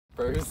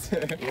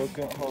person.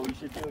 Welcome home. We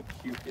should do a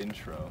cute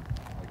intro.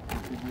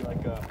 Like, we should do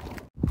like a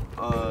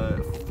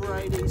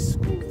Friday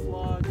school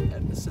vlog,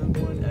 episode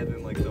 1, and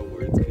then like the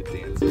words could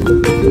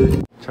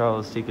dance.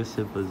 Charles, take a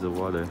sip of the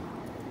water.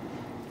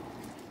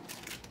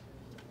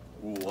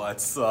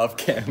 What's up,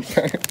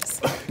 campers?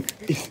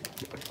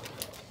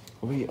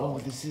 Wait, oh,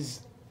 this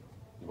is.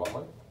 You want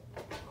one?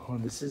 Oh,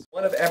 this is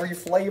one of every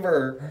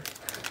flavor.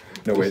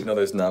 No, wait, no,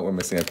 there's not. We're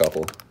missing a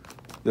couple.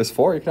 There's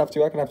 4. You can have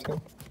 2. I can have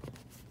 2.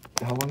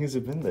 How long has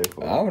it been there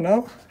for? I don't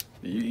know.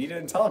 You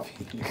didn't tell me.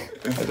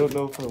 I don't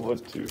know if I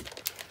want to.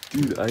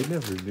 Dude, I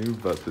never knew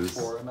about this.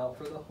 Pour them out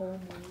for the homies.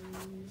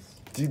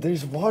 Dude,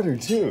 there's water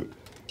too.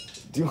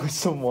 Do you want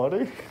some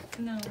water?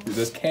 No. Dude,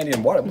 there's candy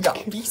and water. We got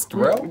feast,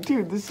 bro.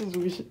 Dude, this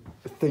is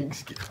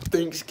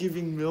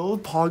Thanksgiving meal,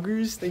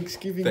 poggers,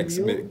 Thanksgiving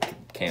meal.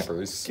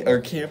 Campers. Or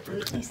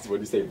campers. What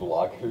do you say,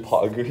 vloggers?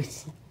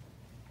 Poggers.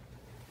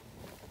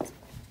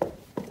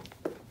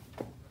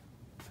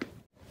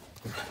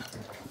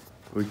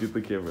 Look at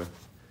the camera.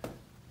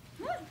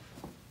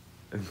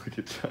 And look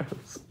at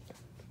Charles.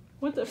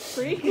 What the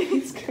freak? You're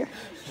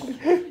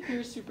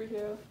a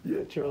superhero.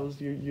 Yeah, Charles,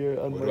 you're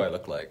on. What do I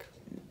look like?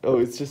 Oh,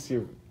 it's just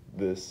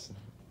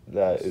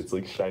that it's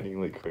like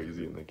shining like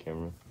crazy in the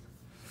camera.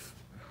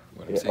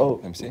 Let me see.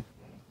 Let me see.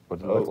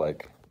 What does it look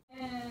like?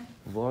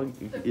 Vlog.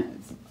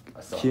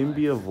 Kim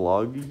be a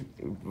vlog.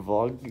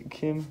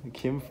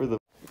 Kim for the.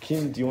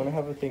 Kim, do you want to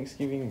have a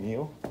Thanksgiving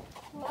meal?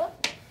 What?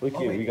 Look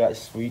here, we got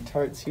sweet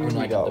tarts here.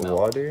 We got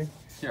water.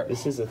 Here.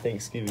 This is a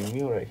Thanksgiving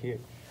meal right here.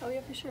 Oh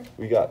yeah, for sure.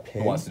 We got Who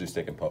pins. wants to do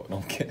stick and poke? No,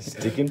 I'm kidding.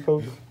 Stick and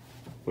poke?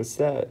 What's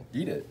that?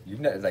 Eat it. You've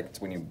never, like,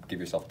 it's when you give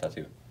yourself a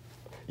tattoo.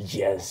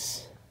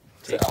 Yes.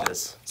 Say Take ah.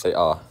 this. Say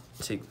ah.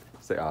 Take.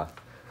 Say ah.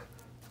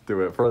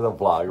 Do it for the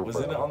vlog.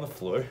 Wasn't it on the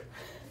floor?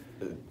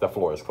 The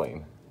floor is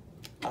clean.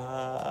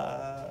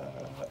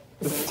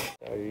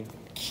 Sorry.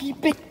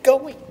 Keep it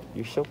going.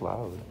 You're so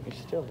loud. You're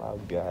still a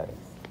loud guy.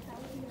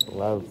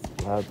 Loud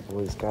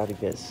boys gotta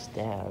get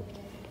stabbed.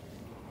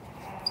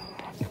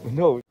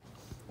 No.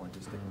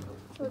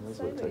 So it's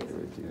sideways.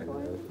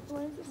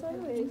 Why is it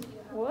sideways?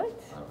 What?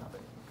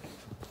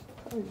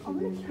 I'm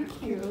gonna kick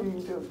you.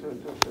 I'm gonna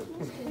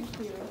kick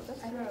you.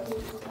 That's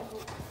gross.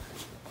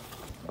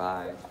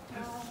 Bye.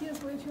 He has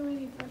way too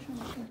many fresh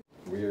ones.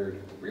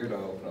 Weirdo. No,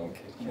 I'm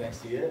kidding. Can I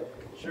see it?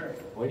 Sure.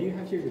 Why do you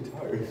have your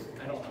guitar?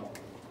 I don't know.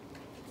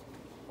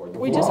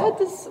 We just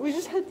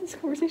had this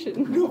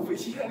conversation. No, but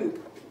she had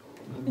it.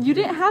 You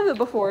didn't have it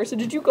before, so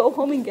did you go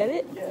home and get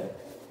it? Yeah.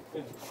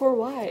 For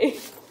why?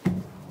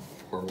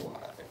 For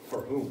why?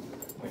 For whom?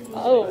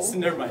 Oh.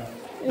 Never mind.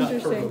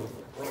 Interesting.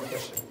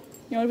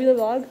 You wanna be the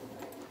vlog?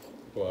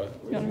 What?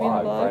 You wanna be the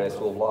vlog? Friday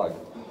school vlog.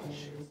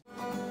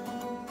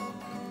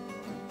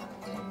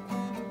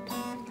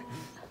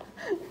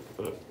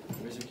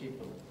 Where's your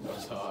capo?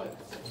 That's hot.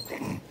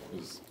 It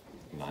was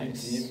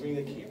nice. You bring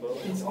the capo?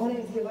 It's on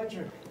the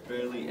electric.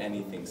 Barely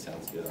anything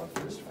sounds good on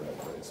first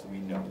fret, so we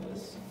know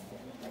this.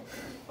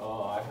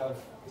 Oh, I have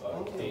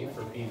a date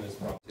for penis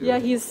problem. Yeah,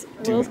 he's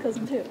Will's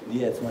cousin too.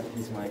 Yeah,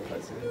 he's my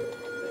cousin.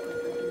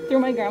 Through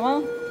my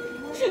grandma?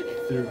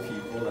 Through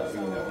people that we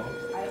know.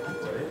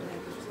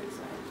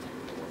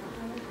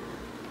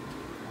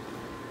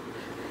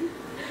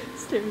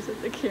 Stares at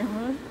the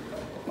camera.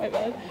 My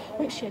bad.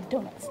 Wait, she had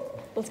donuts.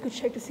 Let's go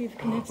check to see if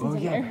Connection's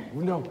in there.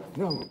 No.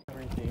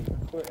 Everything.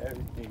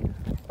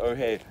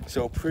 Okay,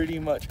 so pretty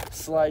much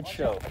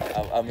slideshow.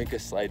 I'll make a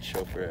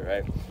slideshow for it,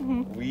 right?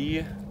 Mm-hmm.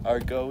 We are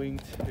going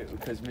to,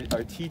 because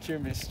our teacher,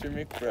 Mr.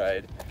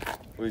 McBride,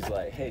 was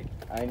like, hey,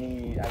 I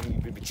need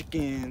baby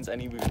chickens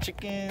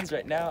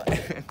right now.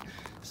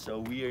 So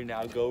we are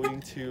now going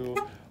to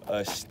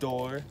a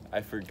store. I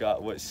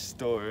forgot what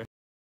store.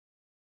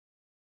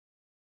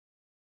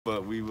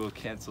 But we will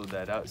cancel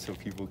that out so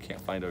people can't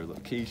find our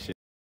location.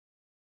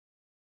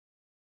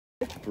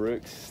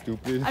 Brooks,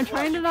 stupid. I'm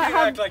trying to not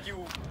have. Act like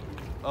you.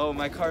 Oh,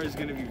 my car is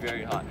gonna be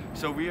very hot.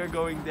 So we are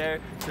going there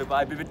to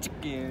buy baby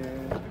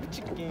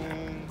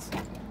chickens.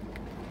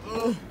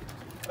 Ugh.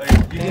 Okay,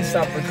 you can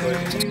stop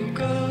recording. You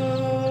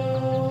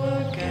go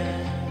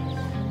again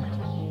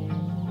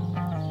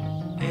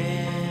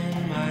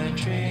in my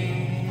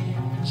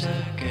dreams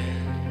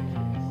again.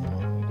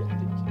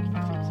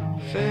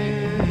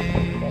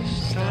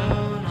 Face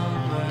down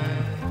on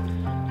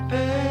my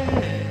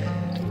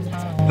bed.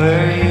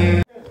 Where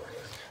you?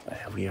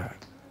 We are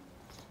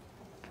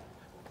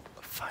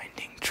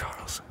finding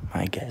Charles.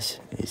 My guess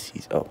is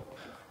he's. Oh,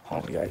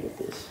 hold on, we gotta get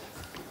this.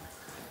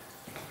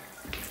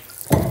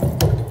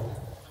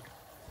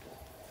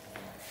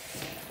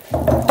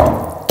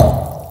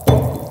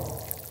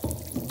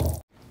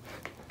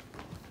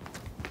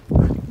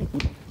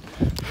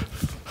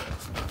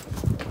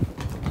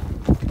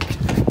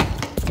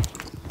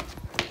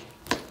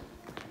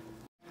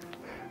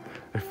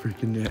 I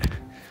freaking knew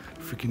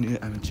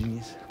it. I'm a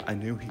genius. I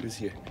knew he was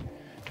here.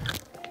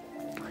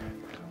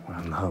 We're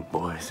on the hunt,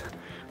 boys.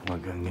 We're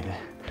gonna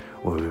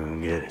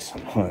get it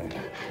some hunt.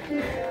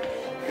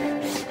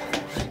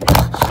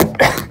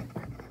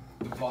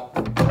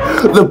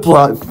 The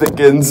plot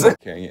thickens.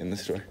 Carrying it in the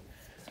store.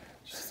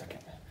 Just a second.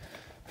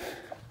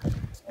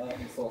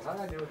 So how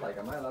do I do with like,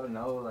 am I allowed to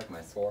know like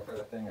my score for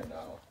the thing or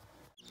no?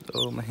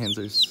 Oh, my hands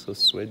are so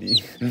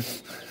sweaty.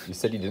 You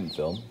said you didn't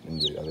film in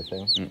the other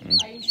thing.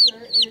 Mm-mm. Are you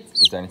sure it's?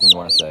 Is there anything you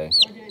want to say?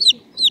 Or did it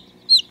cheat?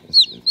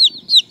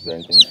 Is there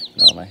anything?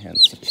 No, my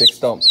hands. Chicks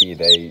don't pee.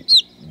 They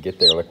get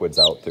their liquids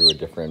out through a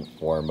different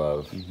form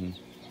of. Mm-hmm.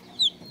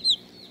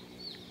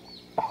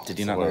 Did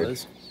you not know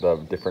this? The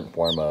different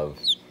form of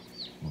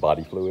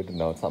body fluid.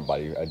 No, it's not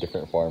body. A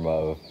different form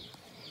of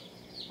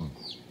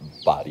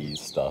body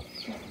stuff.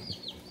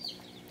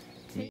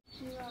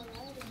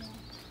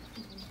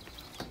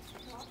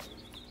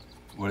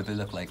 What do they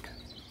look like?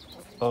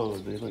 Oh,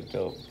 they look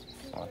dope.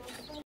 Oh.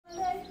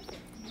 Monday?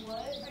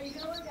 What? Are you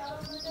gonna work out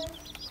on Monday?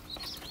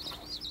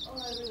 Oh,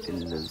 I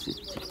really It loves it.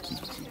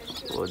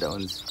 Oh, that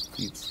one's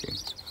pizza.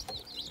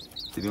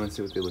 Did you want to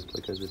see what they look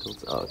like as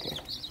adults? Oh, okay.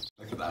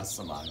 Look at that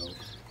smile.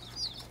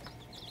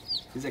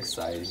 He's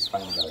excited. He's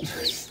finally got a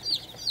trick.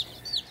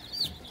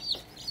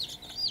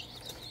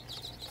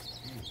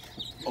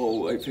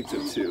 Oh, I picked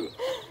up two.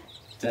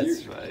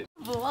 That's right.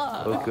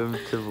 Vlog. Welcome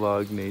to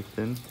vlog,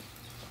 Nathan.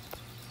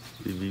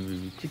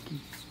 Baby chicky.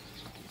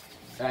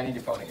 I need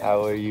your phone again.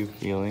 How are you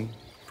feeling?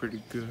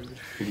 Pretty good.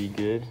 Pretty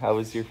good. How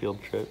was your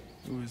field trip?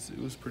 It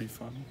was pretty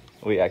fun.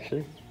 Wait,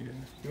 actually?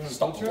 Yeah.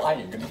 Stop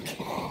lying.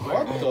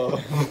 What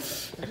the?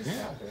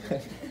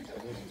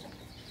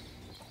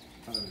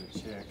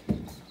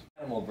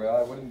 Animal, bro.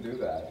 I wouldn't do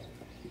that.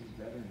 You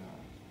better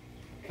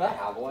not. Can I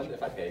have one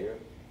if I pay you?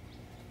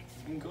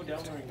 You can go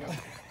down there and go.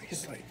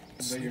 He's like,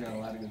 But you're not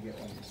allowed to go get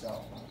one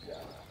yourself, huh? Yeah.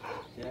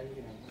 Yeah, you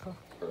can have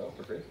For real?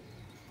 For free?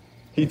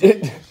 He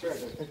did. one. Sure,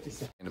 they're 50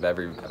 cents. End of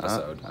every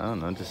episode. I don't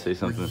know, just say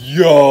something.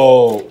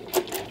 Yo!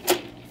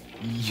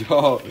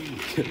 Yo!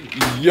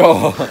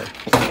 Yo!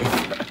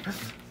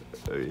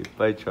 Alright,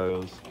 bye,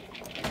 Charles.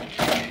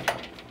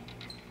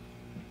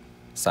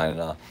 Signing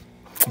off.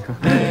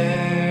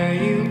 There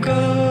you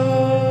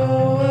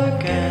go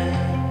again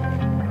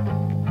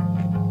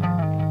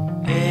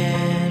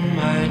in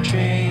my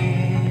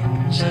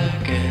dreams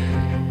again.